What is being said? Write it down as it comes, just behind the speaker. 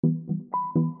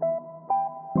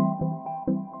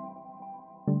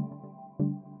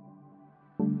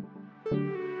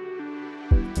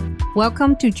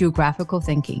Welcome to Geographical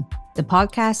Thinking, the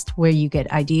podcast where you get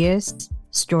ideas,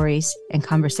 stories, and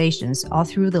conversations all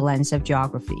through the lens of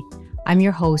geography. I'm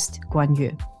your host, Guan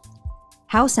Yu.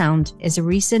 Howe Sound is a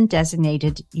recent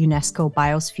designated UNESCO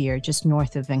Biosphere just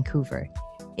north of Vancouver.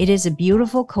 It is a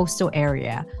beautiful coastal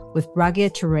area with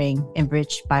rugged terrain and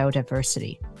rich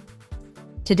biodiversity.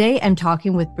 Today, I'm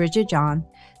talking with Bridget John,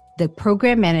 the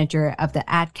program manager of the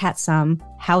 @CatSum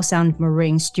Howe Sound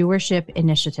Marine Stewardship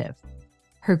Initiative.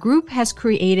 Her group has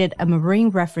created a marine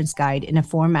reference guide in a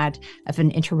format of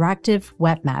an interactive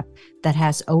web map that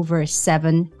has over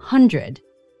 700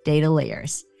 data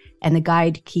layers, and the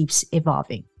guide keeps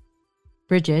evolving.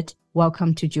 Bridget,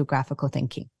 welcome to Geographical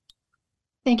Thinking.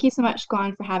 Thank you so much,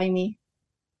 Guan, for having me.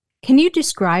 Can you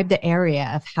describe the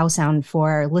area of Howe Sound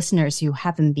for our listeners who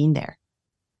haven't been there?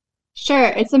 Sure,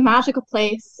 it's a magical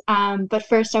place, but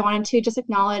first I wanted to just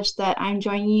acknowledge that I'm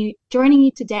joining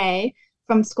you today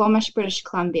from Squamish, British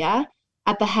Columbia,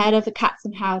 at the head of the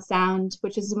CatSum Howe Sound,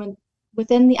 which is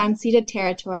within the unceded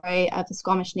territory of the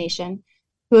Squamish Nation,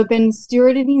 who have been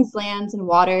stewarding these lands and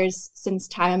waters since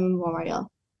time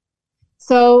immemorial.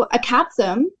 So a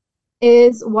CatSum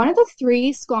is one of the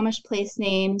 3 Squamish place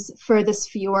names for this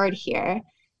fjord here,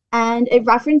 and it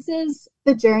references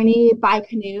the journey by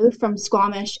canoe from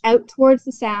Squamish out towards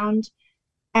the Sound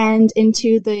and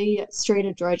into the Strait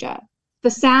of Georgia. The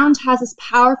Sound has this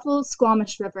powerful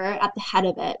Squamish River at the head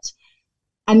of it,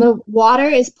 and the water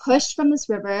is pushed from this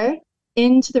river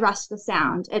into the rest of the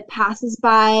Sound. It passes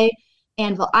by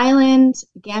Anvil Island,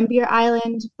 Gambier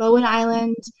Island, Bowen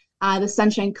Island, the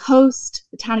Sunshine Coast,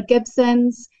 the town of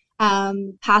Gibsons,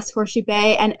 past Horseshoe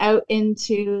Bay, and out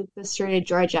into the Strait of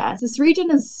Georgia. This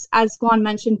region is, as Guan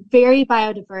mentioned, very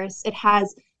biodiverse. It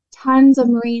has tons of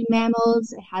marine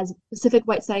mammals. It has Pacific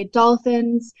white-sided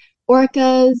dolphins,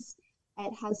 orcas.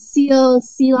 It has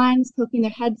seals, sea lions poking their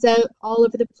heads out all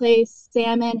over the place,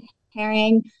 salmon,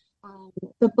 herring.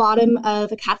 The bottom of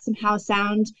the CatSum Howe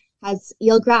Sound has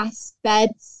eelgrass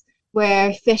beds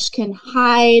where fish can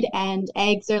hide and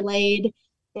eggs are laid.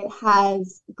 It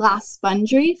has glass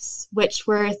sponge reefs, which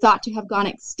were thought to have gone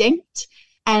extinct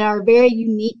and are very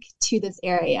unique to this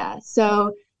area.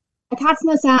 So the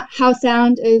CatSum Howe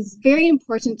Sound is very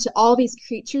important to all these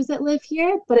creatures that live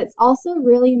here, but it's also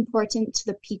really important to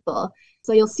the people.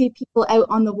 So you'll see people out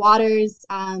on the waters,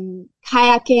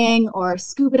 kayaking or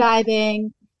scuba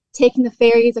diving, taking the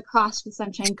ferries across the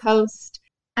Sunshine Coast.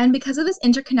 And because of this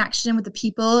interconnection with the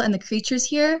people and the creatures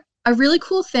here, a really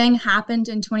cool thing happened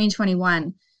in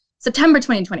 2021, September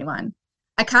 2021.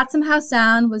 CatSum Howe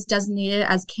Sound was designated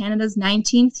as Canada's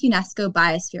 19th UNESCO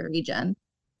Biosphere Region.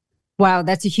 Wow,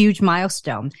 that's a huge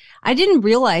milestone. I didn't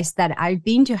realize that I've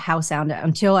been to Howe Sound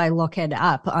until I look it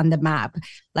up on the map.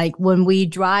 Like when we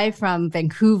drive from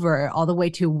Vancouver all the way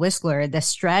to Whistler, the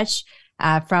stretch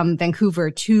from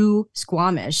Vancouver to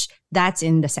Squamish, that's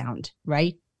in the Sound,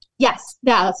 right? Yes,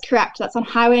 yeah, that's correct. That's on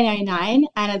Highway 99,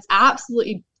 and it's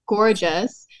absolutely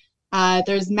gorgeous.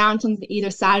 There's mountains on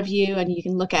either side of you, and you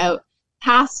can look out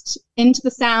past into the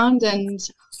Sound, and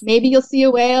maybe you'll see a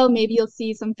whale, maybe you'll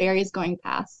see some ferries going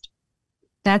past.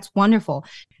 That's wonderful.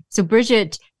 So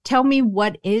Bridget, tell me,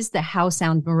 what is the Howe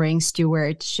Sound Marine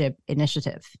Stewardship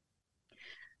Initiative?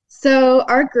 So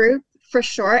our group, for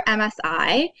short,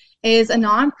 MSI, is a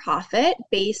nonprofit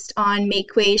based on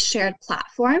Makeway's shared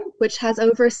platform, which has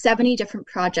over 70 different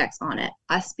projects on it,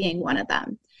 us being one of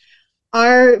them.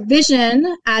 Our vision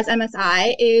as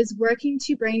MSI is working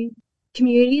to bring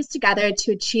communities together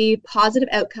to achieve positive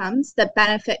outcomes that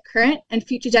benefit current and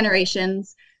future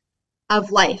generations of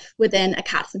life within a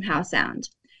CatSum Howe Sound.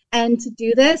 And to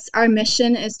do this, our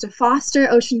mission is to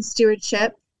foster ocean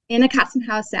stewardship in a CatSum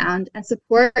Howe Sound and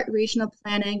support regional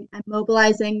planning and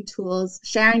mobilizing tools,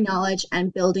 sharing knowledge,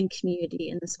 and building community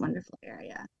in this wonderful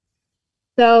area.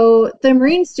 So the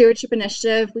Marine Stewardship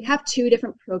Initiative, we have 2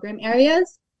 different program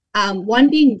areas, one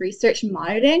being research and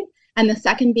monitoring, and the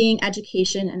second being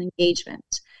education and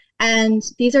engagement. And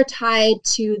these are tied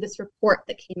to this report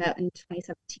that came out in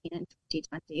 2017 and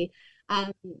 2020.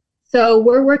 So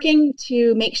we're working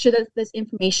to make sure that this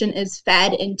information is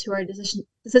fed into our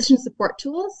decision support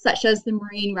tools, such as the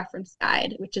Marine Reference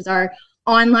Guide, which is our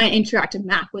online interactive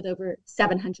map with over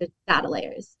 700 data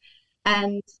layers.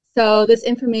 And so this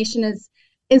information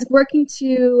is working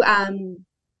to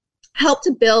help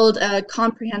to build a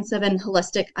comprehensive and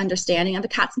holistic understanding of the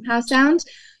CatSum Howe Sound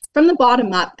from the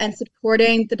bottom up and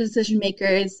supporting the decision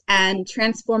makers and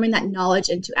transforming that knowledge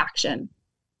into action.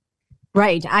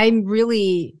 Right. I'm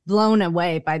really blown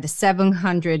away by the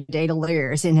 700 data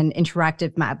layers in an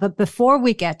interactive map. But before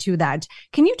we get to that,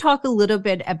 can you talk a little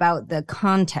bit about the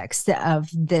context of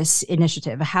this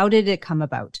initiative? How did it come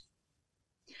about?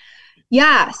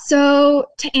 Yeah, so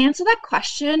to answer that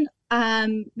question,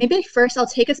 maybe first I'll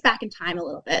take us back in time a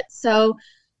little bit. So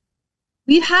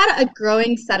we've had a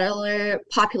growing settler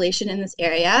population in this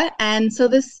area, and so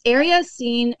this area has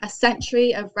seen a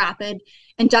century of rapid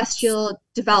industrial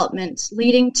development,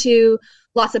 leading to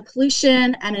lots of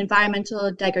pollution and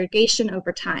environmental degradation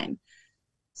over time.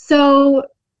 So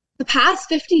the past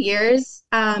 50 years,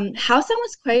 Howe Sound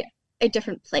was quite a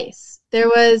different place. There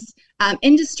was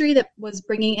industry that was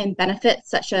bringing in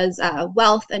benefits such as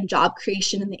wealth and job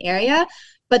creation in the area,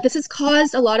 but this has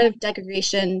caused a lot of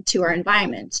degradation to our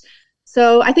environment.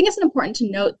 So I think it's important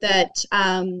to note that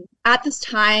at this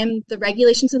time, the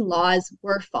regulations and laws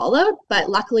were followed, but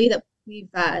luckily that we've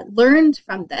learned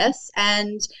from this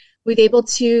and we've able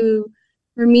to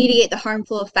remediate the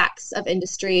harmful effects of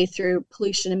industry through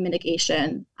pollution and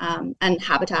mitigation and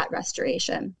habitat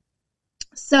restoration.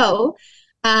 So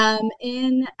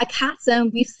in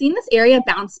Akatsum, we've seen this area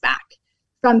bounce back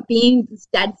from being this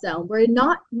dead zone where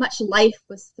not much life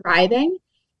was thriving.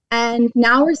 And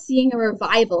now we're seeing a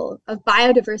revival of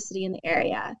biodiversity in the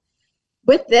area.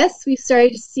 With this, we've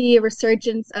started to see a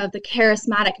resurgence of the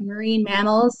charismatic marine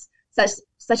mammals,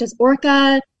 such as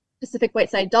orca, Pacific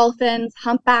white-sided dolphins,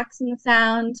 humpbacks in the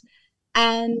Sound.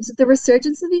 And the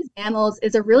resurgence of these mammals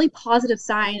is a really positive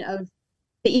sign of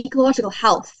the ecological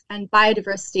health and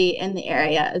biodiversity in the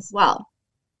area as well.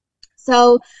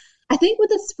 So I think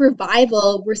with this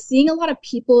revival, we're seeing a lot of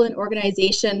people and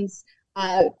organizations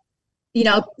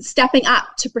stepping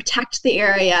up to protect the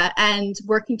area and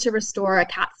working to restore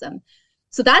Akatsum.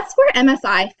 So that's where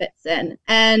MSI fits in.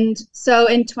 And so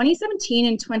in 2017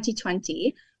 and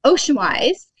 2020,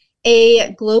 Oceanwise,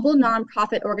 a global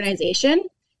nonprofit organization,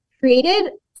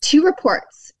 created 2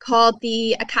 reports called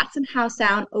the Akatsum Howe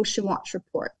Sound Ocean Watch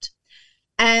Report.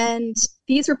 And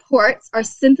these reports are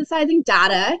synthesizing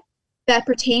data that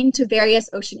pertain to various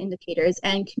ocean indicators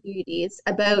and communities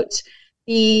about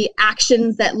the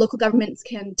actions that local governments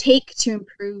can take to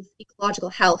improve ecological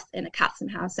health in Akatsum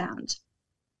Howe Sound.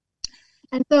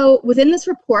 And so within this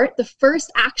report, the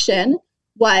first action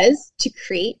was to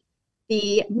create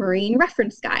the Marine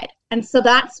Reference Guide. And so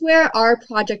that's where our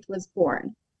project was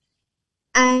born.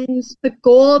 And the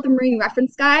goal of the Marine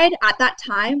Reference Guide at that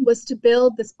time was to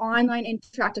build this online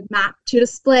interactive map to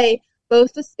display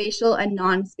both the spatial and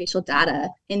non-spatial data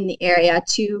in the area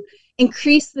to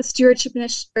increase the stewardship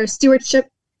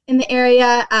in the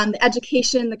area, the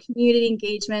education, the community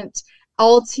engagement,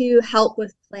 all to help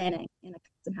with planning in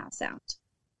Akatsum Howe Sound.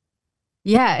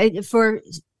 Yeah, for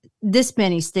this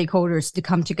many stakeholders to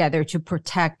come together to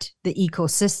protect the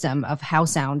ecosystem of Howe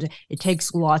Sound, it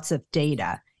takes lots of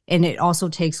data. And it also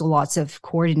takes lots of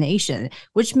coordination,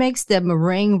 which makes the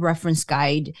Marine Reference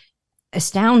Guide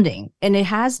astounding. And it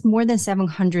has more than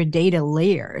 700 data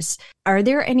layers. Are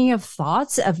there any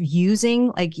thoughts of using,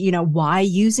 why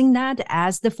using that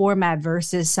as the format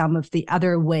versus some of the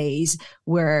other ways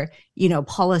where,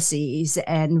 policies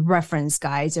and reference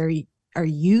guides are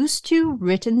used to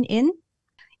written in?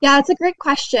 Yeah, it's a great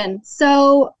question.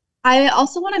 So I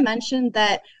also want to mention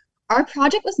that our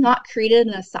project was not created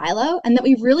in a silo and that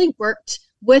we really worked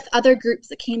with other groups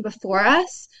that came before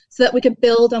us so that we could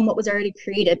build on what was already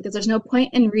created, because there's no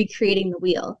point in recreating the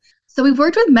wheel. So we've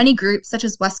worked with many groups such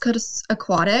as West Coast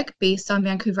Aquatic, based on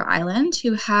Vancouver Island,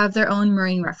 who have their own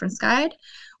marine reference guide.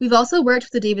 We've also worked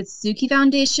with the David Suzuki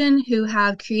Foundation, who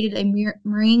have created a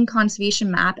marine conservation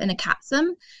map in Akatsum,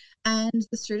 and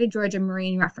the Sturdy Georgia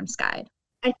Marine Reference Guide.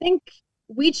 I think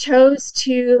we chose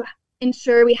to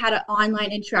ensure we had an online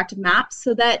interactive map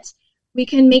so that we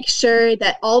can make sure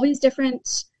that all these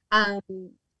different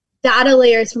data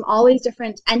layers from all these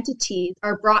different entities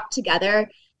are brought together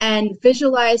and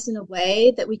visualized in a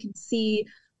way that we can see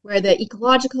where the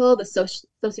ecological, the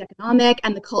socioeconomic,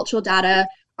 and the cultural data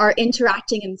are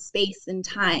interacting in space and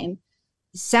time.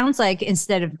 Sounds like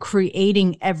instead of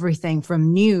creating everything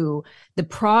from new, the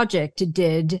project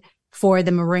did for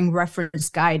the Marine Reference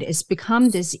Guide is become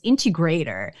this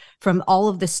integrator from all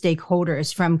of the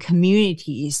stakeholders, from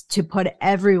communities, to put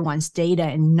everyone's data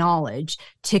and knowledge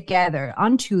together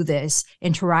onto this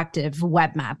interactive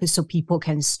web map so people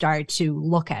can start to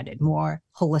look at it more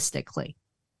holistically.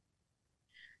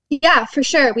 Yeah, for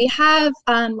sure. We have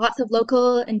lots of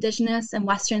local, Indigenous, and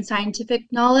Western scientific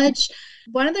knowledge.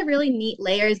 One of the really neat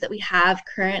layers that we have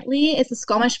currently is the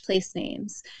Squamish place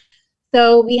names.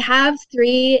 So we have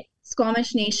 3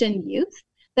 Squamish Nation youth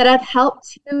that have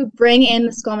helped to bring in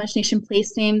the Squamish Nation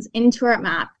place names into our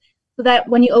map so that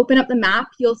when you open up the map,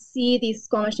 you'll see these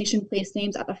Squamish Nation place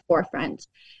names at the forefront.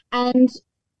 And,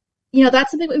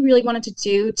 that's something we really wanted to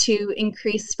do to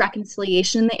increase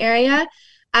reconciliation in the area,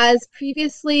 as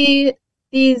previously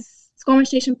these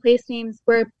Squamish Nation place names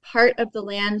were part of the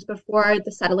land before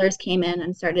the settlers came in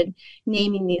and started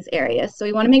naming these areas. So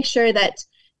we want to make sure that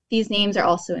these names are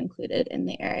also included in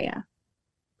the area.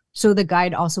 So the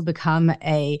guide also become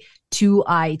a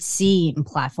two-eyed seeing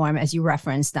platform, as you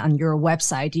referenced on your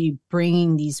website, you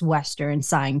bringing these Western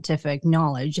scientific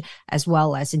knowledge as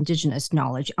well as Indigenous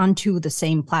knowledge onto the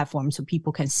same platform so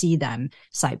people can see them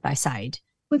side by side.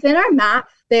 Within our map,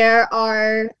 there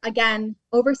are, again,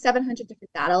 over 700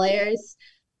 different data layers.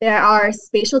 There are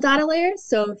spatial data layers.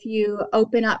 So if you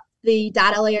open up the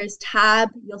data layers tab,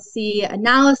 you'll see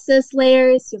analysis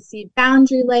layers, you'll see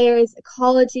boundary layers,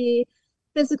 ecology,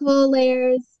 physical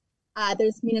layers,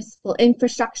 there's municipal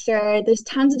infrastructure, there's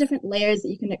tons of different layers that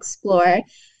you can explore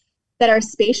that are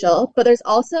spatial, but there's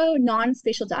also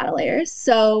non-spatial data layers.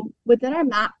 So within our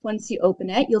map, once you open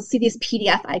it, you'll see these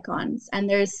PDF icons, and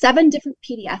there's 7 different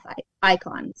PDF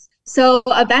icons. So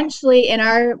eventually in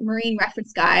our marine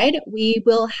reference guide, we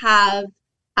will have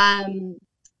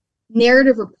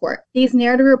narrative report. These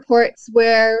narrative reports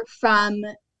were from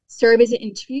surveys and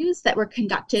interviews that were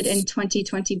conducted in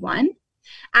 2021.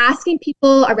 Asking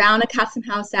people around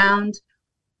Howe Sound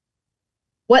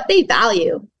what they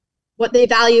value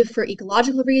for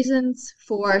ecological reasons,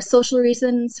 for social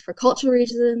reasons, for cultural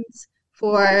reasons,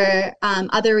 for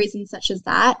other reasons such as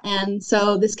that. And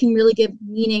so this can really give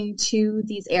meaning to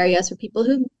these areas for people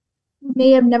who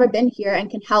may have never been here and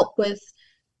can help with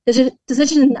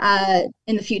decision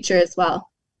in the future as well.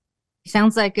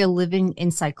 Sounds like a living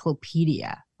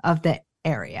encyclopedia of the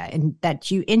area, and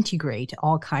that you integrate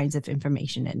all kinds of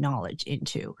information and knowledge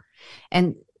into.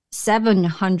 And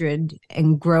 700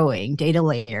 and growing data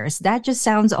layers, that just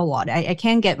sounds a lot. I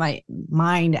can't get my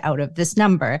mind out of this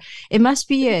number. It must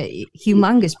be a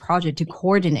humongous project to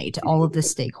coordinate all of the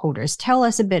stakeholders. Tell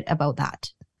us a bit about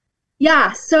that.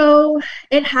 Yeah, so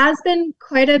it has been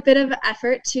quite a bit of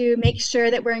effort to make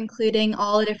sure that we're including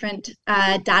all the different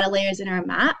data layers in our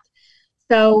map.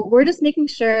 So we're just making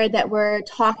sure that we're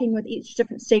talking with each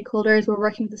different stakeholders. We're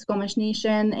working with the Squamish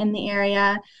Nation in the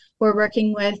area. We're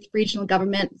working with regional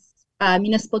governments,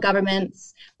 municipal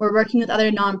governments. We're working with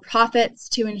other nonprofits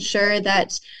to ensure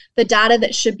that the data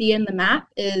that should be in the map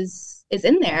is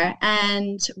in there.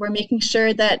 And we're making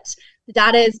sure that the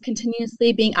data is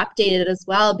continuously being updated as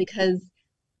well, because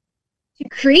to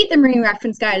create the Marine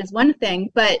Reference Guide is one thing,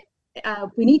 but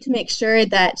we need to make sure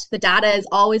that the data is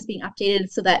always being updated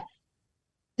so that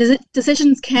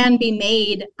decisions can be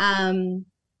made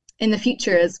in the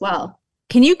future as well.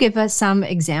 Can you give us some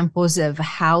examples of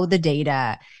how the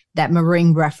data that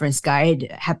Marine Reference Guide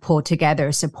have pulled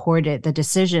together supported the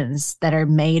decisions that are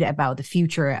made about the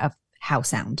future of Howe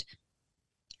Sound?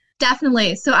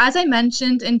 Definitely. So as I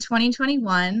mentioned, in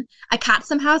 2021,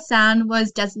 Howe Sound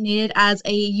was designated as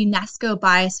a UNESCO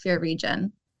Biosphere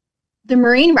Region. The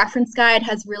Marine Reference Guide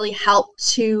has really helped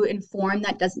to inform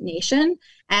that designation,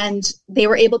 and they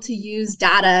were able to use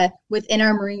data within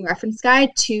our Marine Reference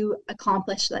Guide to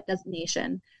accomplish that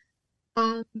designation.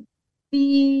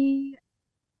 The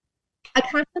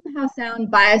Howe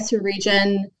Sound Biosphere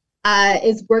Region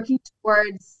is working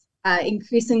towards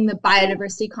increasing the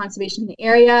biodiversity conservation in the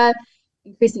area,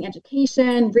 increasing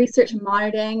education, research and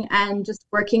monitoring, and just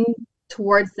working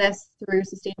towards this through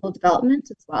sustainable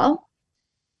development as well.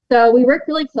 So we work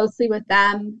really closely with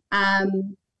them.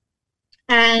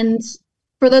 And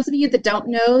for those of you that don't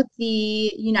know,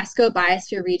 the UNESCO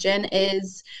Biosphere Region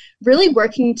is really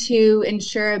working to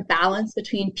ensure a balance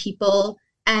between people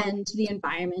and the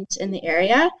environment in the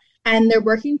area. And they're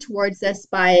working towards this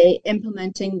by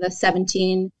implementing the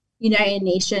 17 United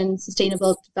Nations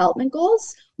Sustainable Development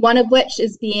Goals, one of which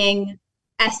is being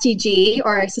SDG,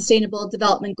 or Sustainable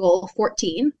Development Goal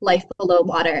 14, Life Below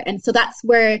Water. And so that's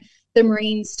where the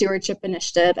Marine Stewardship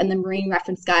Initiative and the Marine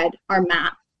Reference Guide, our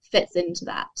map, fits into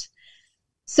that.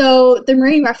 So the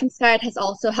Marine Reference Guide has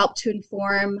also helped to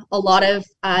inform a lot of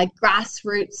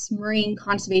grassroots marine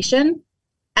conservation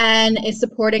and is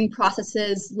supporting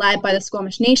processes led by the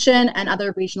Squamish Nation and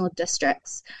other regional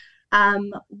districts.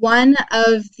 One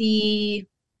of the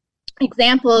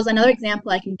examples, another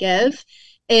example I can give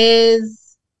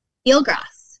is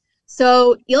eelgrass.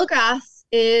 So eelgrass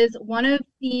is one of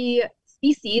the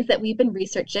species that we've been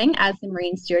researching as the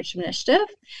Marine Stewardship Initiative.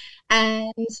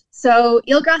 And so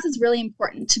eelgrass is really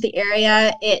important to the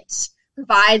area. It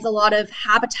provides a lot of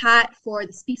habitat for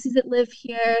the species that live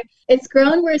here. It's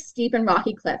grown where steep and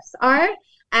rocky cliffs are,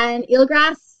 and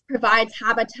eelgrass provides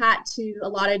habitat to a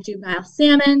lot of juvenile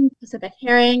salmon, Pacific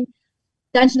herring,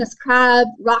 Dungeness crab,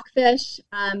 rockfish.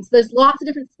 So there's lots of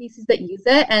different species that use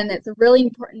it, and it's a really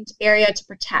important area to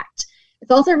protect.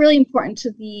 It's also really important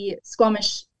to the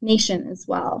Squamish Nation as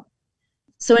well.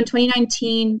 So in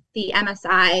 2019, the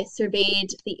MSI surveyed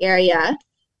the area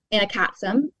in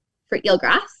Akatsum for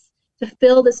eelgrass to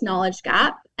fill this knowledge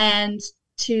gap and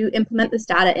to implement this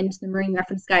data into the Marine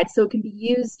Reference Guide so it can be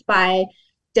used by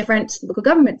different local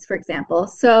governments, for example.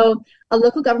 So a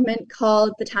local government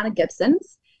called the town of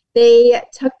Gibsons, they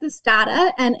took this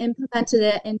data and implemented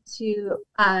it into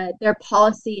their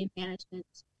policy and management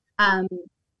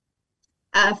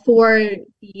for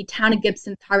the town of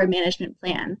Gibson's harbor management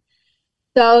plan.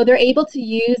 So they're able to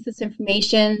use this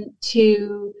information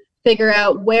to figure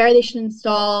out where they should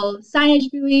install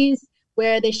signage buoys,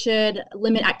 where they should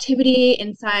limit activity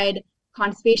inside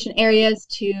conservation areas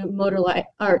to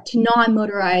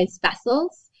non-motorized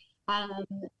vessels,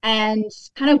 and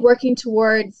kind of working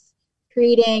towards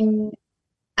creating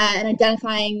and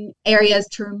identifying areas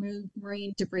to remove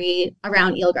marine debris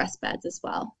around eelgrass beds as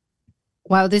well.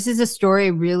 Wow, this is a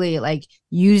story really like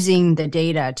using the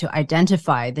data to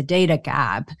identify the data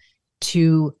gap,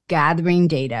 to gathering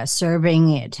data, surveying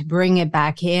it, bring it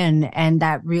back in, and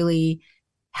that really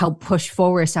helped push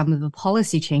forward some of the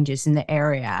policy changes in the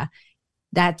area.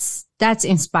 That's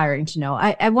inspiring to know.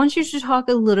 I want you to talk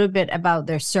a little bit about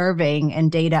their surveying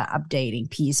and data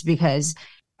updating piece, because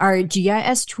are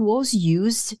GIS tools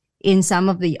used in some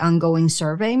of the ongoing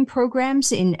surveying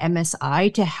programs in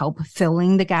MSI to help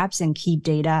filling the gaps and keep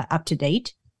data up to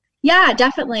date? Yeah,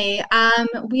 definitely.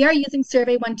 We are using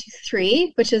Survey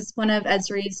 123, which is one of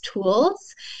Esri's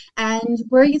tools. And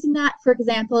we're using that, for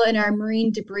example, in our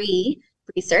marine debris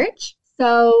research.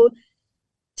 So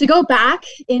to go back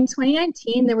in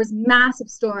 2019, there was massive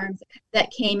storms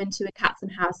that came into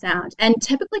Akatsum Howe Sound. And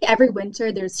typically every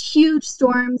winter, there's huge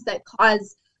storms that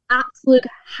cause absolute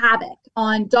havoc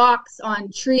on docks, on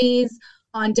trees,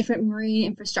 on different marine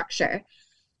infrastructure.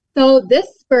 So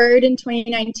this spurred in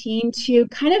 2019 to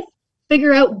kind of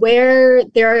figure out where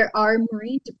there are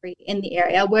marine debris in the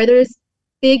area, where there's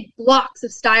big blocks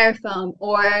of styrofoam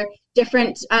or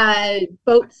different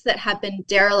boats that have been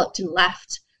derelict and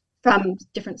left from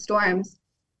different storms.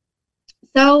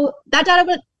 So that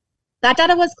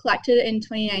data was collected in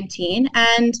 2019,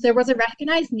 and there was a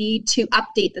recognized need to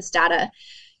update this data.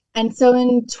 And so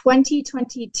in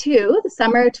 2022, the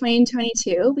summer of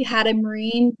 2022, we had a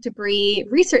marine debris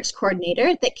research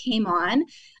coordinator that came on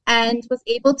and was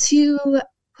able to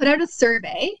put out a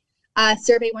survey,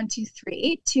 Survey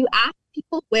 123, to ask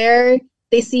people where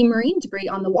they see marine debris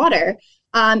on the water.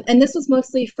 And this was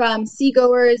mostly from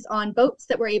seagoers on boats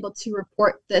that were able to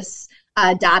report this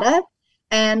data.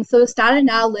 And so this data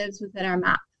now lives within our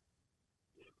map.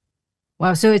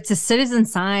 Wow. So it's a citizen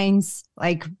science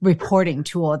like reporting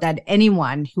tool that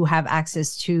anyone who have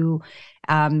access to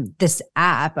this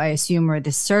app, I assume, or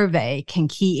this survey can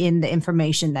key in the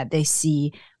information that they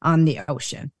see on the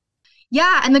ocean.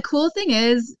 Yeah, and the cool thing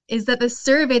is that the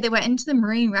survey that went into the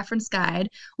Marine Reference Guide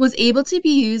was able to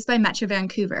be used by Metro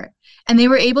Vancouver. And they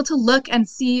were able to look and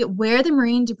see where the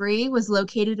marine debris was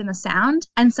located in the sound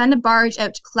and send a barge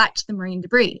out to collect the marine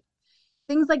debris.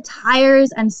 Things like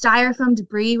tires and styrofoam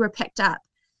debris were picked up.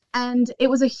 And it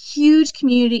was a huge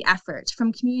community effort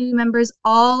from community members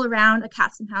all around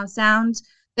Akatsum Howe Sound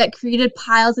that created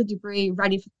piles of debris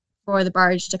ready for the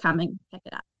barge to come and pick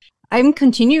it up. I'm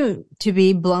continue to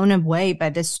be blown away by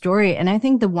this story. And I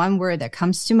think the one word that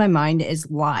comes to my mind is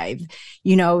live.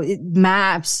 You know,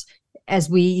 maps, as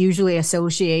we usually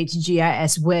associate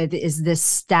GIS with, is this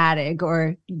static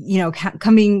or, you know,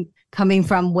 coming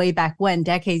from way back when,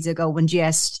 decades ago when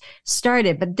GIS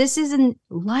started. But this is a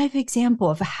live example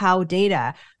of how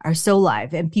data are so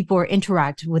live and people are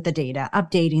interacting with the data,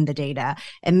 updating the data,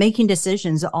 and making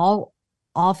decisions all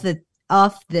off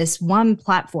this one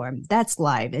platform that's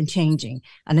live and changing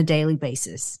on a daily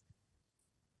basis.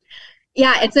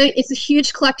 Yeah, it's a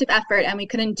huge collective effort, and we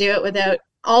couldn't do it without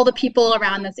all the people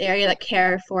around this area that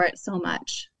care for it so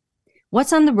much.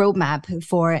 What's on the roadmap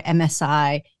for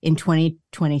MSI in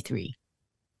 2023?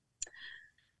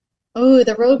 Oh,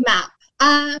 the roadmap.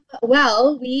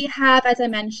 Well, we have, as I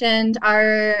mentioned,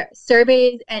 our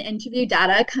surveys and interview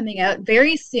data coming out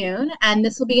very soon, and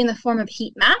this will be in the form of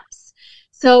heat maps.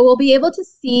 So we'll be able to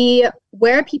see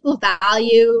where people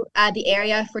value the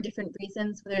area for different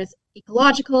reasons, whether it's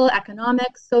ecological,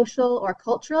 economic, social, or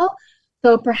cultural.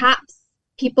 So perhaps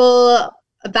people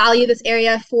value this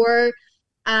area for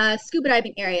scuba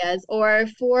diving areas, or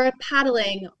for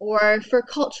paddling, or for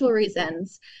cultural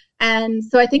reasons. And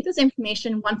so I think this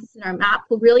information, once it's in our map,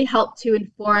 will really help to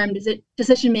inform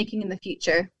decision-making in the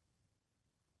future.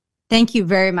 Thank you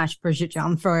very much, Bridget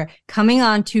John, for coming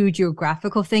on to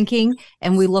Geographical Thinking,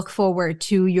 and we look forward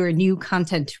to your new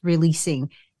content releasing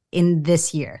in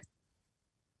this year.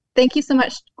 Thank you so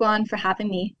much, Guan, for having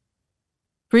me.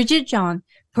 Bridget John,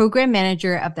 Program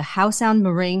Manager of the Howe Sound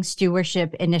Marine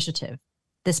Stewardship Initiative.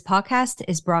 This podcast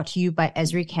is brought to you by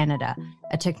Esri Canada,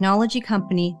 a technology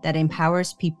company that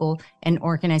empowers people and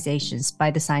organizations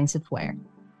by the science of where.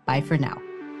 Bye for now.